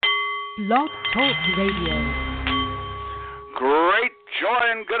Blog Talk Radio. Great joy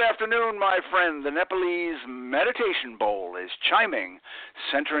and good afternoon, my friend. The Nepalese meditation bowl is chiming,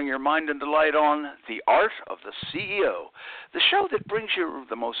 centering your mind and delight on The Art of the CEO, the show that brings you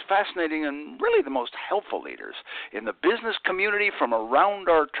the most fascinating and really the most helpful leaders in the business community from around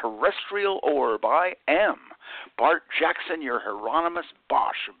our terrestrial orb. I am Bart Jackson, your Hieronymus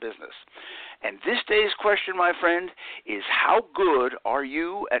Bosch of business. And this day's question, my friend, is how good are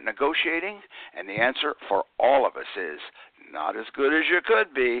you at negotiating? And the answer for all of us is not as good as you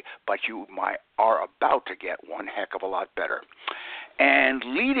could be, but you are about to get one heck of a lot better. And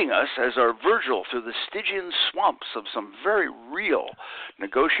leading us as our Virgil through the Stygian swamps of some very real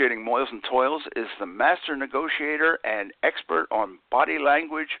negotiating moils and toils is the Master Negotiator and expert on body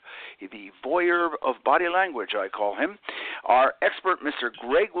language, the voyeur of body language, I call him, our expert, Mr.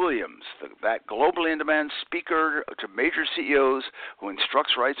 Greg Williams, that globally in-demand speaker to major CEOs who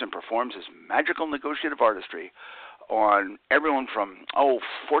instructs, writes, and performs his magical negotiative artistry on everyone from,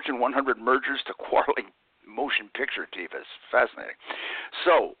 Fortune 100 mergers to quarreling motion picture divas. Fascinating.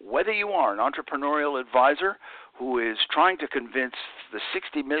 So, whether you are an entrepreneurial advisor who is trying to convince the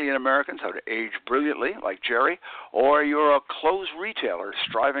 60 million Americans how to age brilliantly, like Jerry, or you're a clothes retailer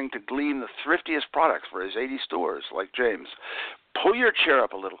striving to glean the thriftiest products for his 80 stores, like James, pull your chair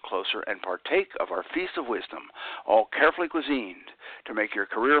up a little closer and partake of our feast of wisdom, all carefully cuisined to make your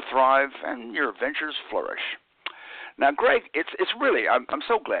career thrive and your ventures flourish. Now, Greg, it's really, I'm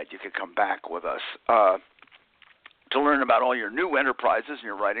so glad you could come back with us to learn about all your new enterprises and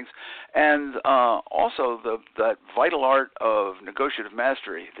your writings, and also that vital art of negotiative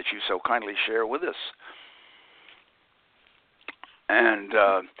mastery that you so kindly share with us. And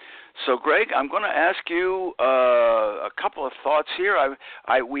so, Greg, I'm going to ask you a couple of thoughts here.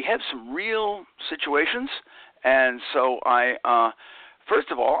 We have some real situations, and so first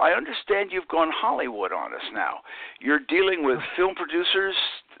of all, I understand you've gone Hollywood on us now. You're dealing with film producers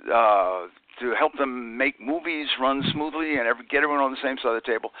to help them make movies run smoothly and get everyone on the same side of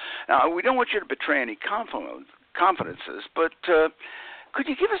the table. Now, we don't want you to betray any confidences, but could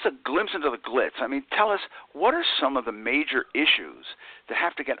you give us a glimpse into the glitz? I mean, tell us, what are some of the major issues that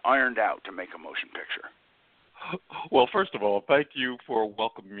have to get ironed out to make a motion picture? Well, first of all, thank you for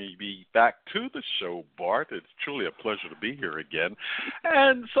welcoming me back to the show, Bart. It's truly a pleasure to be here again.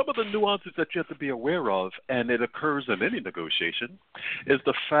 And some of the nuances that you have to be aware of, and it occurs in any negotiation, is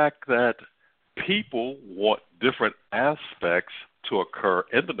the fact that people want different aspects to occur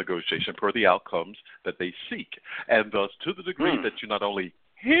in the negotiation per the outcomes that they seek. And thus, to the degree that you not only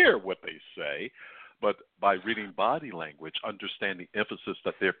hear what they say, but by reading body language, understanding emphasis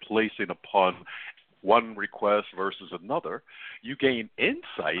that they're placing upon one request versus another, you gain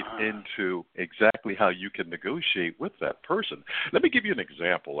insight into exactly how you can negotiate with that person. Let me give you an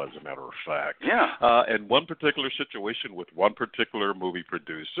example, as a matter of fact. Yeah. In one particular situation with one particular movie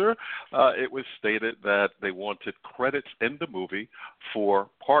producer, it was stated that they wanted credits in the movie for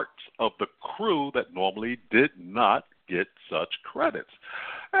parts of the crew that normally did not get such credits.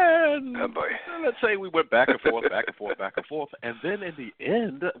 And let's say we went back and forth, back and forth, back and forth. And then in the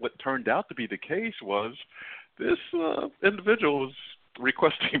end, what turned out to be the case was this individual was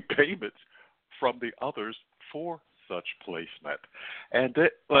requesting payments from the others for such placement. And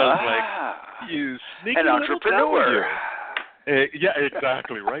it was like, you sneaky an entrepreneur. Yeah,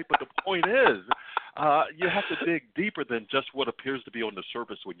 exactly, right? But the point is, you have to dig deeper than just what appears to be on the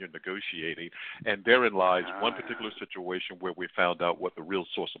surface when you're negotiating. And therein lies one particular situation where we found out what the real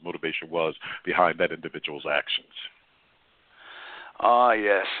source of motivation was behind that individual's actions. Ah,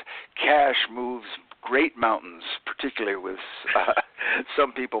 yes. Cash moves great mountains, particularly with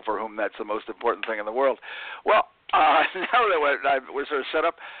some people for whom that's the most important thing in the world. Well, now that we're sort of set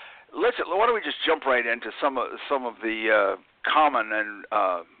up, why don't we just jump right into some of the common and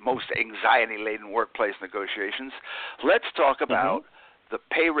most anxiety-laden workplace negotiations. Let's talk about the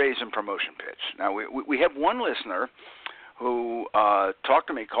pay raise and promotion pitch. Now, we have one listener who talked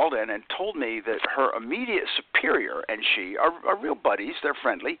to me, called in, and told me that her immediate superior and she are real buddies. They're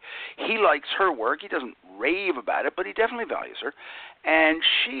friendly. He likes her work. He doesn't rave about it, but he definitely values her. And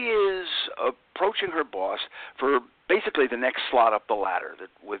she is approaching her boss for basically the next slot up the ladder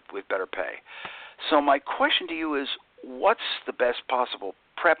with better pay. So my question to you is, what's the best possible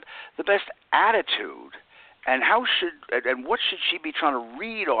prep, the best attitude, and what should she be trying to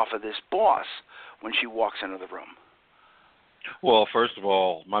read off of this boss when she walks into the room? Well, first of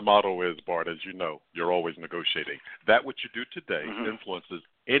all, my motto is, Bart, as you know, you're always negotiating. That what you do today influences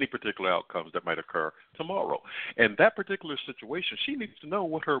any particular outcomes that might occur tomorrow. In that particular situation, she needs to know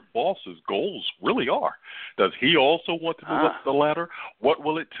what her boss's goals really are. Does he also want to move up the ladder? What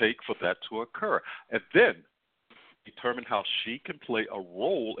will it take for that to occur? And then determine how she can play a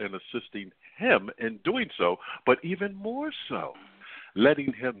role in assisting him in doing so, but even more so,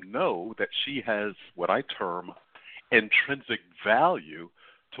 letting him know that she has what I term intrinsic value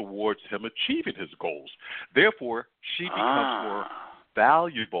towards him achieving his goals. Therefore, she becomes more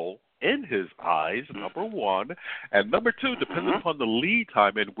valuable in his eyes, number one. And number two, depending upon the lead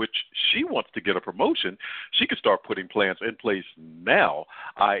time in which she wants to get a promotion, she can start putting plans in place now,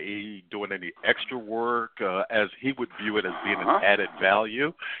 i.e. doing any extra work as he would view it as being an added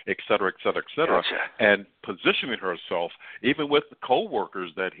value, et cetera, et cetera, et cetera, and positioning herself even with the coworkers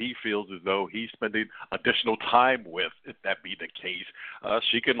that he feels as though he's spending additional time with, if that be the case,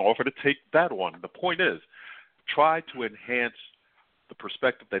 she can offer to take that one. The point is, try to enhance the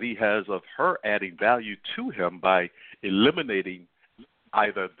perspective that he has of her adding value to him by eliminating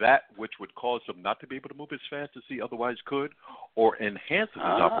either that which would cause him not to be able to move as fast as he otherwise could, or enhances his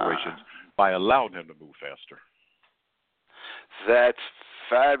operations by allowing him to move faster. That's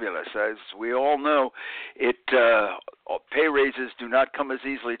fabulous. As we all know, pay raises do not come as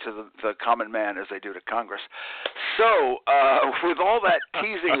easily to the common man as they do to Congress. So, with all that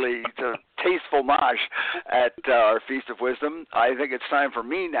teasingly tasteful nosh at our Feast of Wisdom, I think it's time for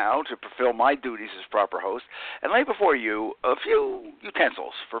me now to fulfill my duties as proper host and lay before you a few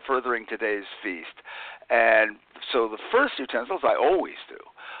utensils for furthering today's feast. And so the first utensils I always do.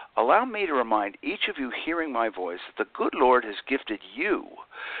 Allow me to remind each of you hearing my voice that the good Lord has gifted you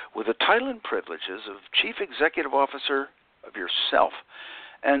with the title and privileges of Chief Executive Officer of yourself.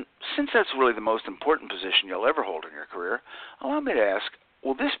 And since that's really the most important position you'll ever hold in your career, allow me to ask,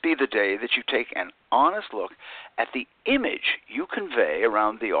 will this be the day that you take an honest look at the image you convey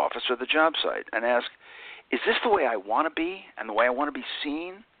around the office or the job site and ask, is this the way I want to be and the way I want to be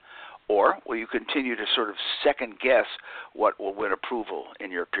seen? Or will you continue to sort of second-guess what will win approval in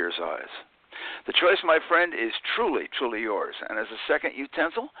your peers' eyes? The choice, my friend, is truly, truly yours. And as a second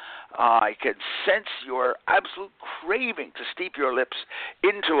utensil, I can sense your absolute craving to steep your lips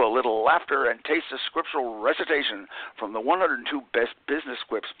into a little laughter and taste a scriptural recitation from the 102 Best Business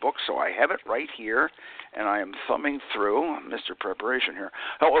Quips book. So I have it right here, and I am thumbing through. Mr. Preparation here.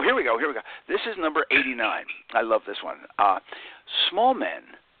 Oh, here we go. This is number 89. I love this one. Small men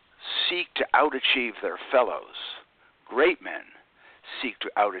seek to outachieve their fellows. Great men seek to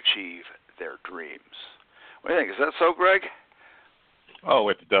outachieve their dreams. What do you think? Is that so, Greg? Oh,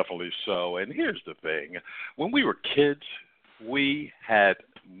 it's definitely so. And here's the thing. When we were kids, we had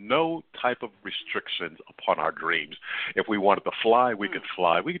no type of restrictions upon our dreams. If we wanted to fly, we could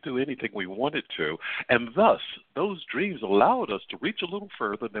fly. We could do anything we wanted to. And thus, those dreams allowed us to reach a little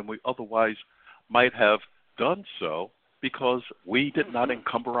further than we otherwise might have done so, because we did not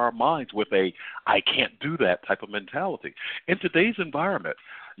encumber our minds with a I can't do that type of mentality. In today's environment,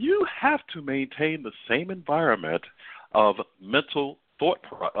 you have to maintain the same environment of a mental thought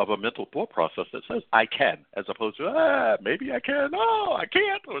process that says I can, as opposed to maybe I can, no, I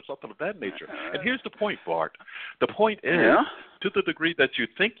can't, or something of that nature. And here's the point, Bart. The point is, to the degree that you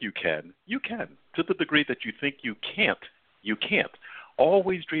think you can, you can. To the degree that you think you can't, you can't.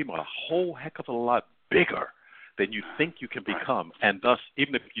 Always dream a whole heck of a lot bigger than you think you can become. And thus,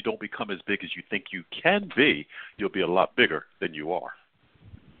 even if you don't become as big as you think you can be, you'll be a lot bigger than you are.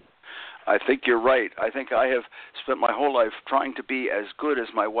 I think you're right. I think I have spent my whole life trying to be as good as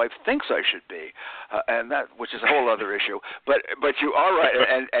my wife thinks I should be, and that, which is a whole other issue. But you are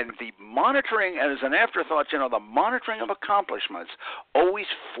right, and the monitoring, and as an afterthought, the monitoring of accomplishments always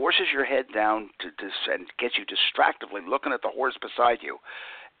forces your head down and gets you distractively looking at the horse beside you.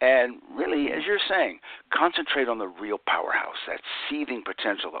 And really, as you're saying, concentrate on the real powerhouse, that seething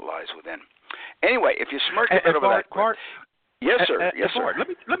potential that lies within. Anyway, if you smirk a bit over that, Bart, yes, sir. Yes, sir. Bart,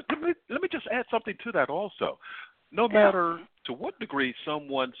 let me just add something to that also. No matter to what degree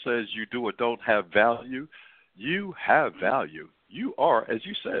someone says you do or don't have value, you have value. You are, as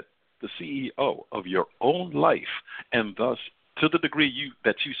you said, the CEO of your own life, and thus, to the degree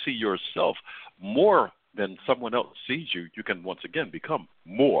that you see yourself more than someone else sees you, you can once again become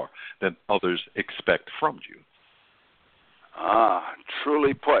more than others expect from you.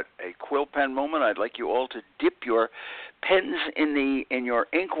 Truly put. A quill pen moment. I'd like you all to dip your pens in your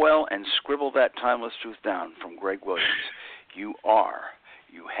inkwell and scribble that timeless truth down from Greg Williams. You are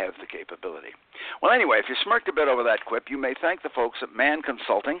you have the capability. Well, anyway, if you smirked a bit over that quip, you may thank the folks at Mann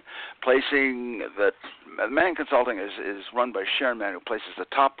Consulting, Mann Consulting is run by Sharon Mann, who places the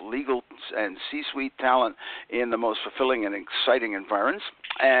top legal and C-suite talent in the most fulfilling and exciting environments.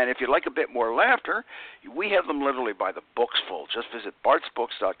 And if you'd like a bit more laughter, we have them literally by the books full. Just visit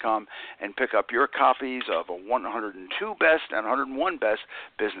bartsbooks.com and pick up your copies of 102 Best and 101 Best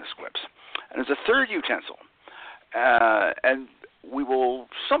Business Quips. And there's a third utensil, and we will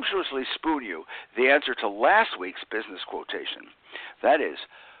sumptuously spoon you the answer to last week's business quotation. That is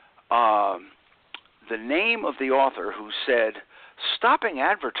the name of the author who said, "Stopping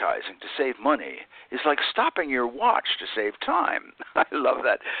advertising to save money is like stopping your watch to save time." I love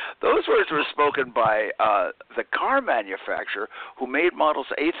that. Those words were spoken by the car manufacturer who made models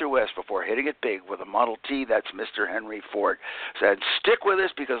A through S before hitting it big with a Model T. That's Mr. Henry Ford. Said, stick with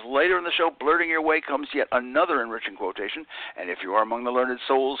us because later in the show, blurting your way comes yet another enriching quotation. And if you are among the learned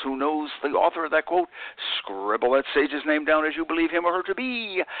souls who knows the author of that quote, scribble that sage's name down as you believe him or her to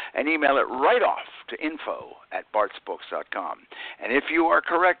be and email it right off to info@bartsbooks.com. And if you are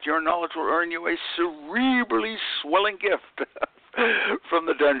correct, your knowledge will earn you a cerebrally swelling gift from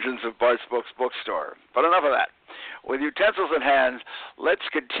the dungeons of Bart's Books bookstore. But enough of that. With utensils in hand, let's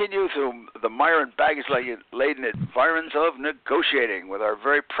continue through the mire and baggage-laden environs of negotiating with our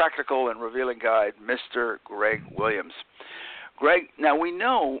very practical and revealing guide, Mr. Greg Williams. Greg, now we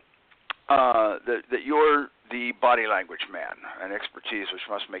know that you're the body language man, an expertise which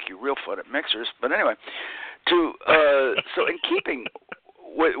must make you real fun at mixers. But anyway, so in keeping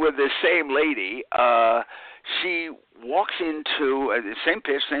with this same lady, she walks into the same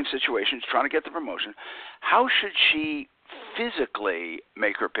pitch, same situation, she's trying to get the promotion. How should she physically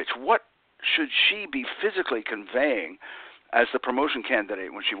make her pitch? What should she be physically conveying as the promotion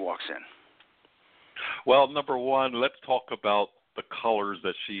candidate when she walks in? Well, number one, let's talk about the colors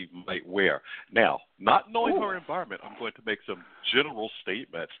that she might wear. Now, not knowing her environment, I'm going to make some general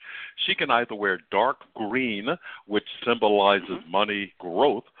statements. She can either wear dark green, which symbolizes money,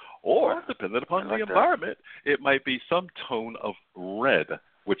 growth, or, depending upon the environment, it might be some tone of red,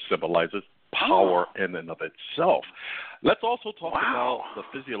 which symbolizes power in and of itself. Let's also talk about the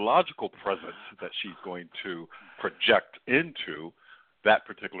physiological presence that she's going to project into that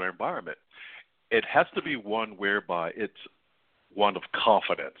particular environment. It has to be one whereby it's one of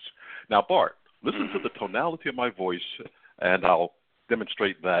confidence. Now, Bart, listen to the tonality of my voice, and I'll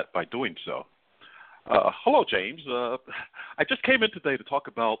demonstrate that by doing so. Hello, James. I just came in today to talk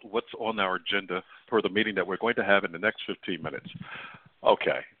about what's on our agenda for the meeting that we're going to have in the next 15 minutes.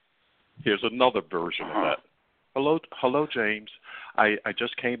 Okay. Here's another version of that. Hello, James. I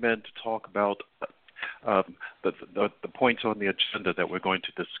just came in to talk about the points on the agenda that we're going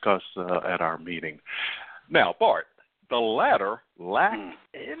to discuss at our meeting. Now, Bart, the latter lacks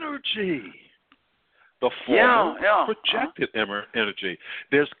energy. The former projected energy.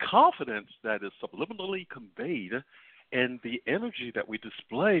 There's confidence that is subliminally conveyed in the energy that we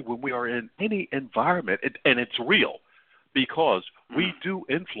display when we are in any environment, and it's real because we do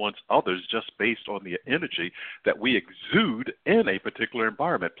influence others just based on the energy that we exude in a particular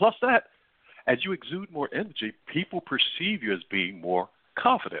environment. Plus that, as you exude more energy, people perceive you as being more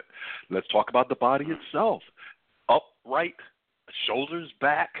confident. Let's talk about the body itself. Upright, shoulders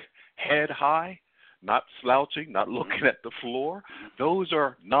back, head high, not slouching, not looking at the floor. Those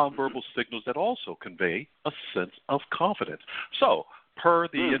are nonverbal signals that also convey a sense of confidence. So, per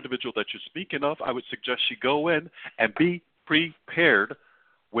the individual that you're speaking of, I would suggest you go in and be prepared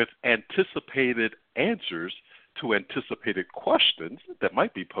with anticipated answers to anticipated questions that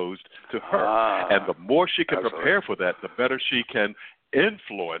might be posed to her. And the more she can prepare for that, the better she can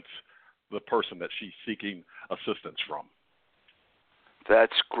influence the person that she's seeking assistance from.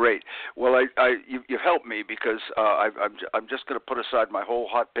 That's great. Well, you've helped me because I'm just going to put aside my whole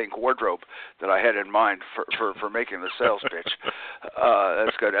hot pink wardrobe that I had in mind for making the sales pitch.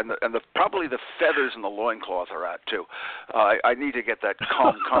 That's good. And probably the feathers in the loincloth are out too. I need to get that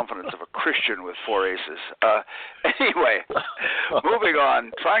calm confidence of a Christian with 4 aces. Anyway, moving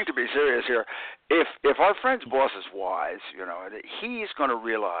on. Trying to be serious here. If our friend's boss is wise, he's going to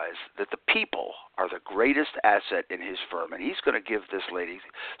realize that the people are the greatest asset in his firm, and he's going to give this lady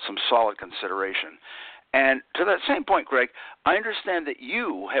some solid consideration. And to that same point, Greg, I understand that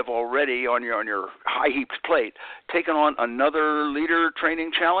you have already, on your high-heaped plate, taken on another leader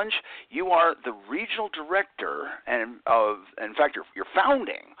training challenge. You are the regional director, and in fact, you're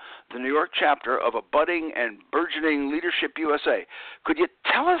founding the New York chapter of a budding and burgeoning Leadership USA. Could you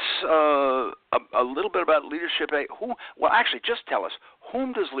tell us a little bit about Leadership? Actually, just tell us,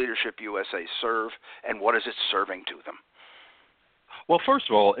 whom does Leadership USA serve, and what is it serving to them? Well, first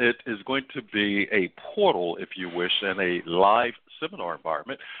of all, it is going to be a portal, if you wish, and a live seminar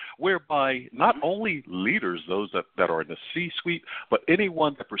environment whereby not only leaders, those that are in the C-suite, but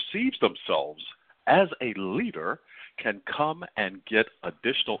anyone that perceives themselves as a leader can come and get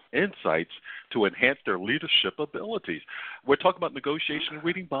additional insights to enhance their leadership abilities. We're talking about negotiation and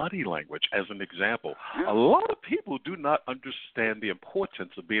reading body language as an example. A lot of people do not understand the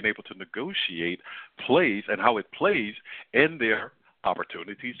importance of being able to negotiate plays and how it plays in their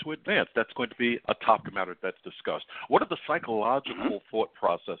opportunities to advance. That's going to be a topic matter that's discussed. What are the psychological thought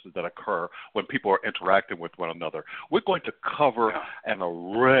processes that occur when people are interacting with one another? We're going to cover an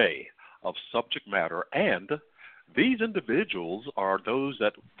array of subject matter, and these individuals are those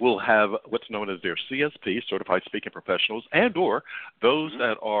that will have what's known as their CSP, Certified Speaking Professionals, and or those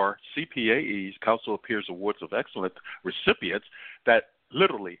that are CPAEs, Council of Peers Awards of Excellence recipients that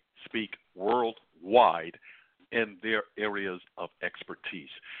literally speak worldwide in their areas of expertise.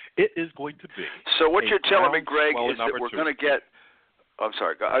 It is going to be. So what you're telling me, Greg, is that we're going to get. I'm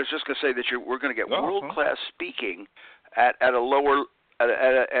sorry. I was just going to say that we're going to get world-class speaking at a lower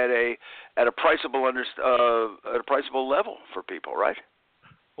at a priceable level for people, right?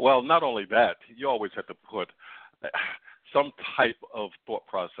 Well, not only that, you always have to put some type of thought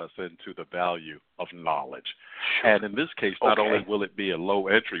process into the value of knowledge. Sure. And in this case, not only will it be a low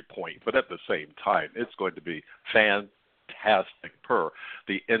entry point, but at the same time, it's going to be fantastic per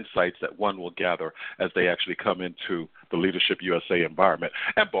the insights that one will gather as they actually come into the Leadership USA environment.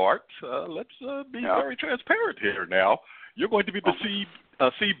 And Bart, let's be very transparent here now. You're going to be the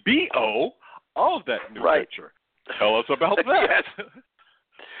CBO of that new venture. Tell us about that. Yes.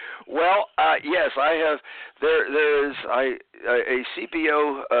 Well, yes, I have. There is a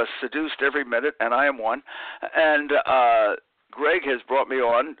CPO seduced every minute, and I am one. And Greg has brought me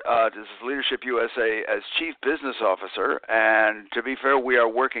on to Leadership USA as Chief Business Officer. And to be fair, we are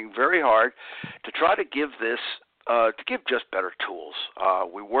working very hard to try to give this. To give just better tools.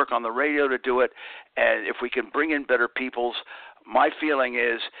 We work on the radio to do it, and if we can bring in better peoples, my feeling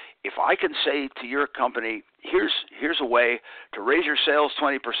is if I can say to your company, here's a way to raise your sales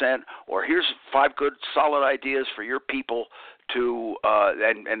 20%, or here's 5 good solid ideas for your people to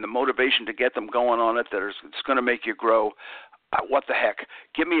and the motivation to get them going on it it's going to make you grow. What the heck?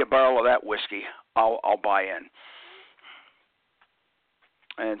 Give me a barrel of that whiskey. I'll buy in.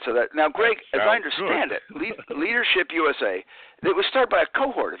 And so that now, Greg, as I understand it, Leadership USA, it was started by a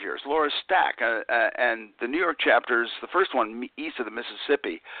cohort of yours, Laura Stack, and the New York chapters, the first one east of the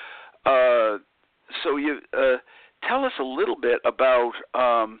Mississippi. So you tell us a little bit about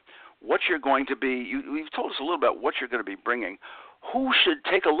what you're going to be. You've told us a little about what you're going to be bringing. Who should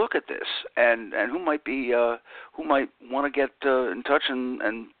take a look at this, and who might want to get in touch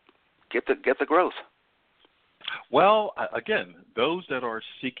and get the growth? Well, again, those that are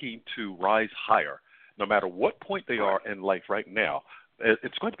seeking to rise higher, no matter what point they are in life right now,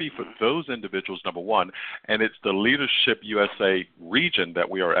 it's going to be for those individuals, number one, and it's the Leadership USA region that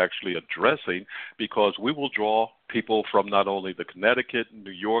we are actually addressing because we will draw people from not only the Connecticut,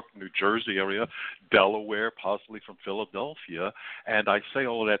 New York, New Jersey area, Delaware, possibly from Philadelphia, and I say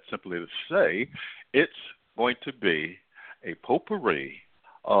all of that simply to say it's going to be a potpourri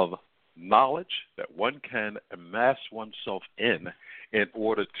of knowledge that one can amass oneself in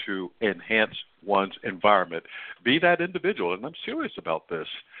order to enhance one's environment. Be that individual, and I'm serious about this,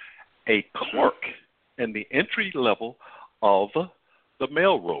 a clerk in the entry level of the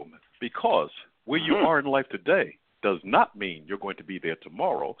mailroom, because where you are in life today does not mean you're going to be there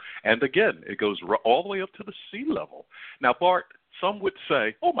tomorrow. And again, it goes all the way up to the C level. Now, Bart, some would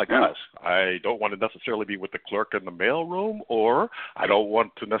say, oh, my gosh, I don't want to necessarily be with the clerk in the mailroom, or I don't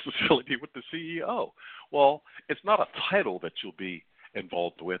want to necessarily be with the CEO. Well, it's not a title that you'll be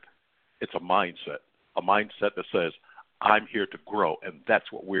involved with. It's a mindset that says, I'm here to grow, and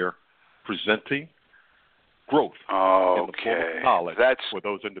that's what we're presenting, growth in the form of knowledge for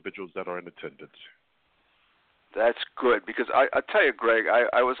those individuals that are in attendance. That's good, because I tell you, Greg,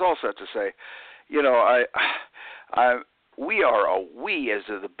 I was all set to say, we as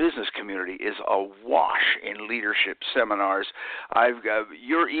the business community is awash in leadership seminars. I've got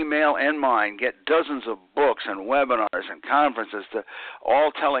your email and mine get dozens of books and webinars and conferences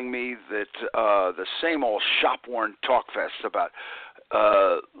all telling me that the same old shop-worn talk fests about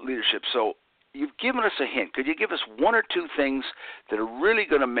leadership. So you've given us a hint. Could you give us one or two things that are really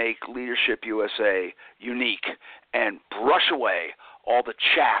going to make Leadership USA unique and brush away all the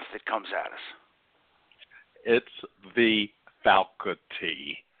chaff that comes at us? It's the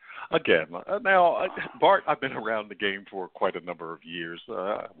faculty. Again, now, Bart, I've been around the game for quite a number of years.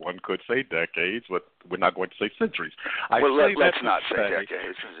 One could say decades, but we're not going to say centuries. Let's not say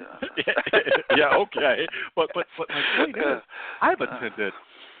decades. Yeah, okay. But my point is, I've attended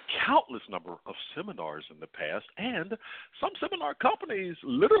countless number of seminars in the past, and some seminar companies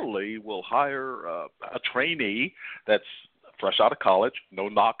literally will hire a trainee that's fresh out of college. No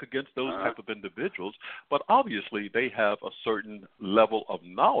knock against those type of individuals, but obviously they have a certain level of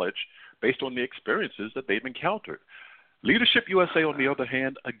knowledge based on the experiences that they've encountered. Leadership USA, on the other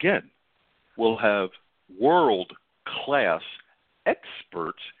hand, again, will have world-class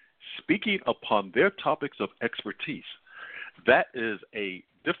experts speaking upon their topics of expertise. That is a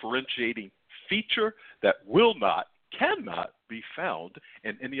differentiating feature that cannot be found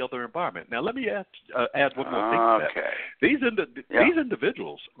in any other environment. Now, let me add one more thing to that. These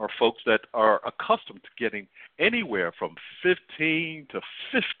individuals are folks that are accustomed to getting anywhere from $15,000 to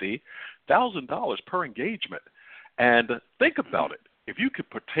 $50,000 per engagement. And think about it. If you could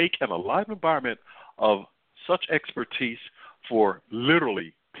partake in a live environment of such expertise for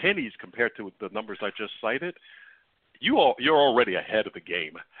literally pennies compared to the numbers I just cited, you're already ahead of the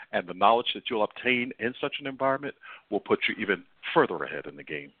game, and the knowledge that you'll obtain in such an environment will put you even further ahead in the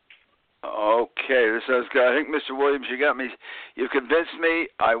game. Okay, this sounds good. I think, Mr. Williams, you got me. You've convinced me.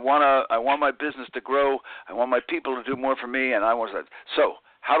 I want my business to grow. I want my people to do more for me, and I want that. So,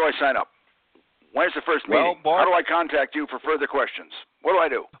 how do I sign up? When's the first meeting? Bart, how do I contact you for further questions? What do I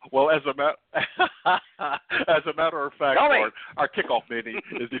do? Well, as a matter of fact, Bart, our kickoff meeting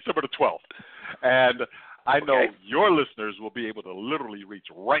is December the 12th, and I know your listeners will be able to literally reach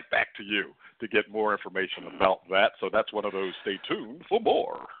right back to you to get more information about that. So that's one of those. Stay tuned for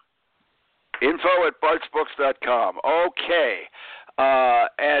more. info@bartsbooks.com. Okay.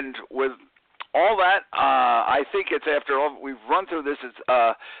 And with all that, I think it's after all we've run through this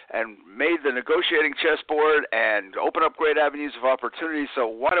and made the negotiating chessboard and open up great avenues of opportunity. So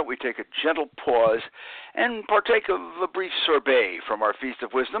why don't we take a gentle pause and partake of a brief sorbet from our Feast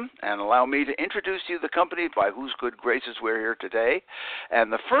of Wisdom and allow me to introduce to you the company by whose good graces we're here today.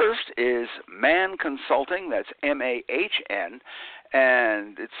 And the first is Mann Consulting. That's MAHN.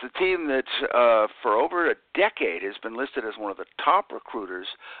 And it's the team that for over a decade has been listed as one of the top recruiters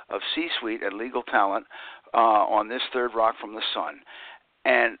of C-suite and legal talent on this third rock from the sun.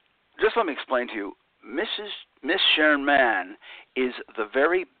 And just let me explain to you, Miss Sharon Mann is the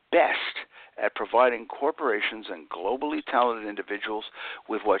very best at providing corporations and globally talented individuals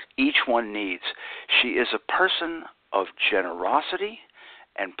with what each one needs. She is a person of generosity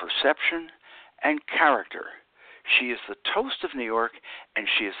and perception and character. She is the toast of New York, and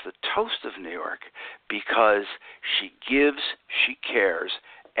she is the toast of New York because she gives, she cares,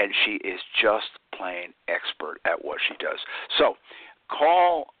 and she is just plain expert at what she does. So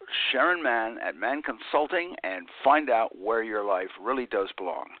call Sharon Mann at Mann Consulting and find out where your life really does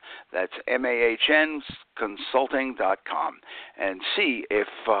belong. That's MAHNconsulting.com and see if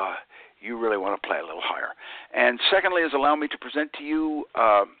you really want to play a little higher. And secondly is allow me to present to you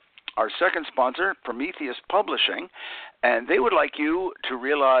our second sponsor, Prometheus Publishing, and they would like you to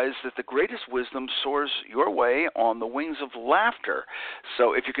realize that the greatest wisdom soars your way on the wings of laughter.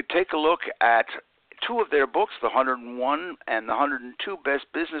 So if you could take a look at two of their books, the 101 and the 102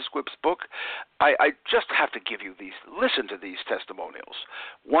 Best Business Quips book, I just have to give you these. Listen to these testimonials.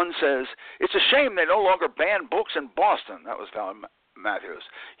 One says, "It's a shame they no longer ban books in Boston." That was Val Matthews.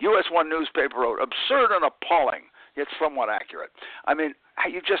 US 1 newspaper wrote, "Absurd and appalling, yet somewhat accurate." I mean,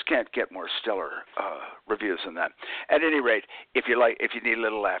 you just can't get more stellar reviews than that. At any rate, if you need a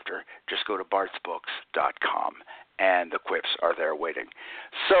little laughter, just go to bartsbooks.com, and the quips are there waiting.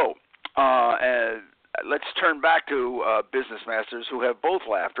 So let's turn back to business masters who have both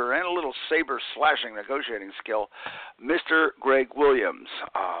laughter and a little saber-slashing negotiating skill. Mr. Greg Williams,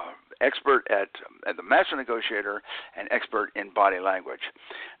 expert at the Master Negotiator and expert in body language.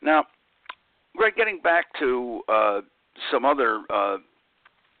 Now, Greg, getting back to some other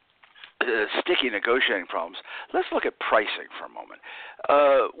sticky negotiating problems, let's look at pricing for a moment.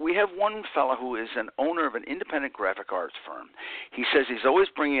 We have one fellow who is an owner of an independent graphic arts firm. He says he's always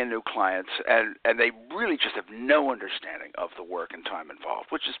bringing in new clients, and they really just have no understanding of the work and time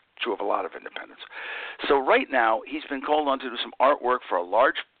involved, which is true of a lot of independents. So right now, he's been called on to do some artwork for a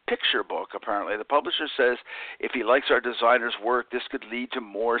large picture book, apparently. The publisher says if he likes our designer's work, this could lead to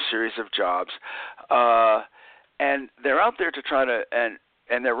more series of jobs. And they're out there to try to, and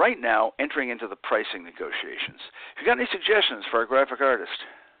they're right now entering into the pricing negotiations. Have you got any suggestions for a graphic artist?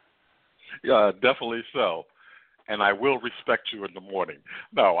 Yeah, definitely so. and I will respect you in the morning.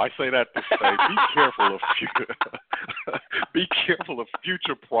 No, I say that to say be careful of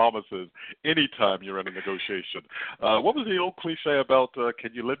future promises anytime you're in a negotiation. What was the old cliche about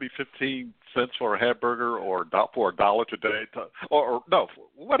can you lend me 15 cents for a hamburger or for $1 today? Or no,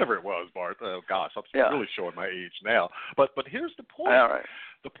 whatever it was, Bart. Oh, gosh, I'm really showing my age now. But here's the point. All right.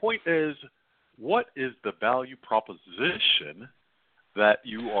 The point is, what is the value proposition that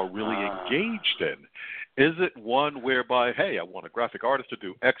you are really engaged in? Is it one whereby, hey, I want a graphic artist to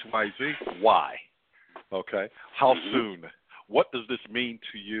do X, Y, Z? Why? Okay. How soon? What does this mean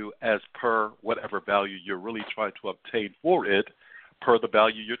to you as per whatever value you're really trying to obtain for it, per the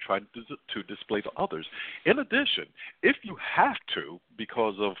value you're trying to display to others? In addition, if you have to,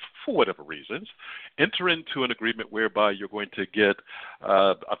 because of, for whatever reasons, enter into an agreement whereby you're going to get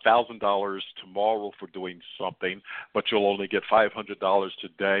 $1,000 tomorrow for doing something, but you'll only get $500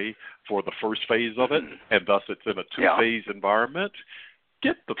 today for the first phase of it, and thus it's in a two-phase environment,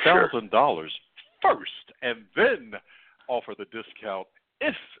 get the $1,000 first, and then offer the discount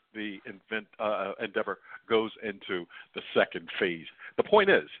if the endeavor goes into the second phase. The point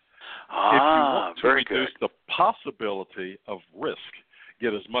is, if you want to reduce the possibility of risk,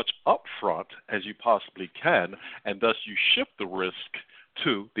 get as much upfront as you possibly can, and thus you shift the risk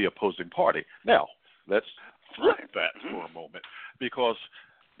to the opposing party. Now, let's flip that for a moment, because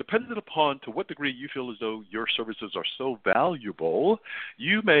depending upon to what degree you feel as though your services are so valuable,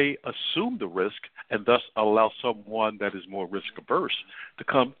 you may assume the risk and thus allow someone that is more risk-averse to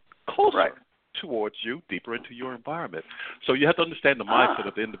come closer towards you, deeper into your environment. So you have to understand the mindset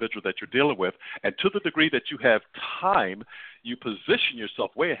of the individual that you're dealing with, and to the degree that you have time, you position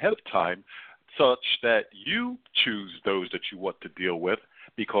yourself way ahead of time such that you choose those that you want to deal with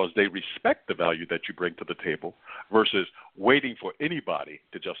because they respect the value that you bring to the table versus waiting for anybody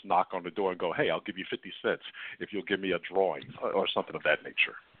to just knock on the door and go, hey, I'll give you 50 cents if you'll give me a drawing or something of that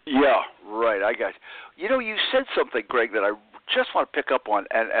nature. Yeah, right. I got you. You know, you said something, Greg, that I just want to pick up on,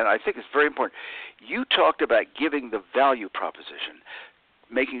 and I think it's very important. You talked about giving the value proposition,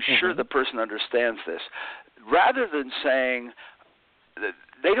 making sure the person understands this, rather than saying that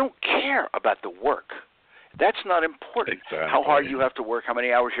they don't care about the work. That's not important. Exactly. How hard you have to work, how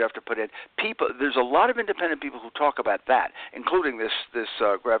many hours you have to put in. There's a lot of independent people who talk about that, including this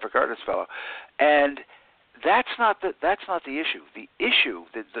graphic artist fellow, and that's not the issue. The issue,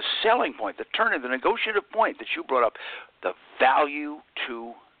 the selling point, the negotiative point that you brought up, the value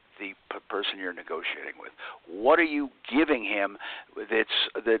to the person you're negotiating with. What are you giving him?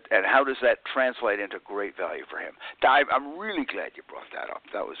 And how does that translate into great value for him? I'm really glad you brought that up.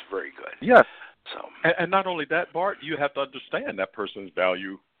 That was very good. Yes. So, and not only that, Bart, you have to understand that person's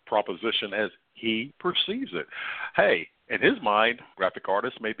value proposition as he perceives it. Hey, in his mind, graphic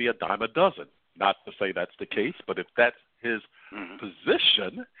artist may be a dime a dozen. Not to say that's the case, but if that's his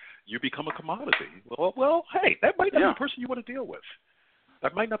position, you become a commodity. Well, hey, that might not be the person you want to deal with.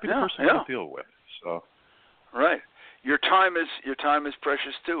 That might not be the person you want to deal with. So, right. Your time is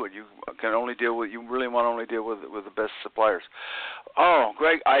precious too, and you can only deal with. You really want to only deal with the best suppliers. Oh,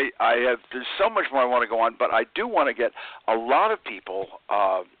 Greg, I have. There's so much more I want to go on, but I do want to get a lot of people,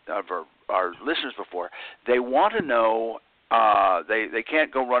 of our listeners before. They want to know. They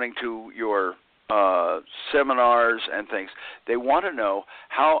can't go running to your seminars and things. They want to know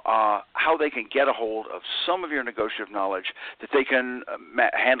how they can get a hold of some of your negotiative knowledge that they can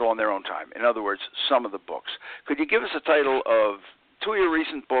handle on their own time. In other words, some of the books. Could you give us a title of two of your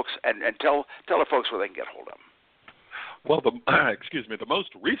recent books and tell the folks where they can get a hold of them? Well, the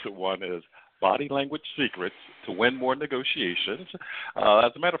most recent one is Body Language Secrets to Win More Negotiations.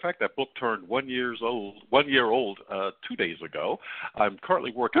 As a matter of fact, that book turned 1 year old 2 days ago. I'm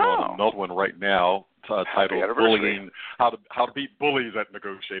currently working on another one right now titled Bullying, How to Beat Bullies at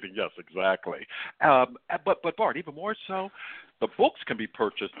Negotiating. Yes, exactly. But Bart, even more so, the books can be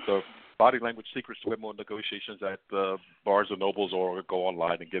purchased, the Body Language Secrets to Win More Negotiations, at Barnes & Nobles, or go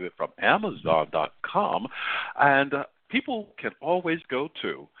online and get it from Amazon.com. And people can always go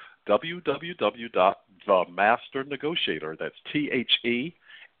to www.themasternegotiator, that's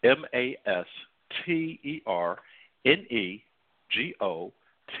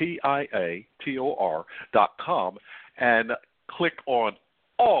TheMasterNegotiator.com, and click on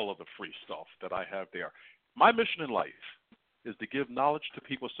all of the free stuff that I have there. My mission in life is to give knowledge to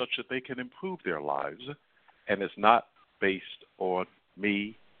people such that they can improve their lives, and it's not based on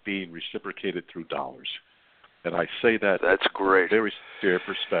me being reciprocated through dollars. And I say that that's great. Very fair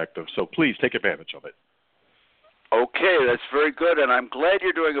perspective. So please take advantage of it. Okay, that's very good, and I'm glad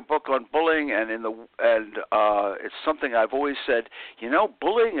you're doing a book on bullying. And it's something I've always said.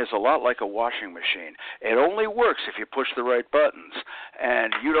 Bullying is a lot like a washing machine. It only works if you push the right buttons,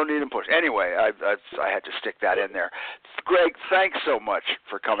 and you don't need them pushed. Anyway, I had to stick that in there. Greg, thanks so much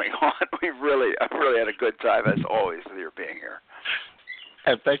for coming on. I've really had a good time as always with your being here.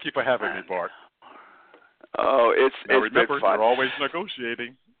 And thank you for having me, Bart. Oh, it's remember, been fun. You're always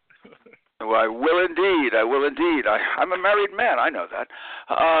negotiating. Well, I will indeed. I'm a married man. I know that.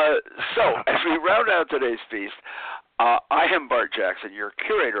 So, as we round out today's feast, I am Bart Jackson, your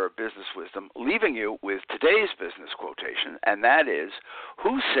curator of business wisdom, leaving you with today's business quotation, and that is,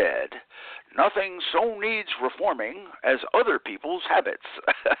 who said, "Nothing so needs reforming as other people's habits."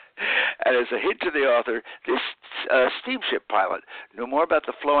 And as a hint to the author, this steamship pilot knew more about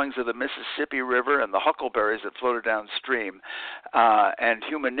the flowings of the Mississippi River and the huckleberries that floated downstream and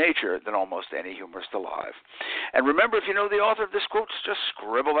human nature than almost any humorist alive. And remember, if you know the author of this quote, just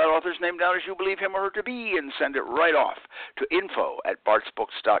scribble that author's name down as you believe him or her to be and send it right off to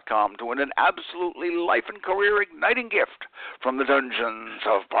info@bartsbooks.com to win an absolutely life and career igniting gift from the dungeons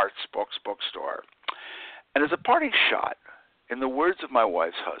of Bart's Books bookstore. And as a parting shot, in the words of my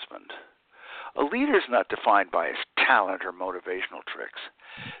wife's husband, a leader is not defined by his talent or motivational tricks.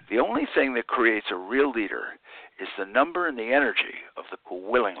 The only thing that creates a real leader is the number and the energy of the who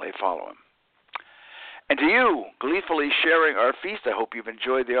willingly follow him. And to you, gleefully sharing our feast, I hope you've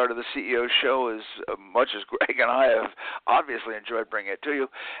enjoyed the Art of the CEO show as much as Greg and I have obviously enjoyed bringing it to you.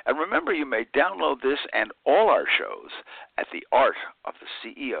 And remember, you may download this and all our shows at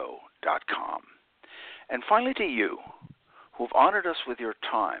theartoftheceo.com. And finally to you, who've honored us with your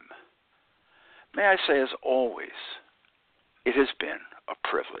time, may I say, as always, it has been a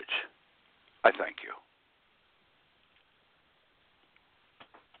privilege. I thank you.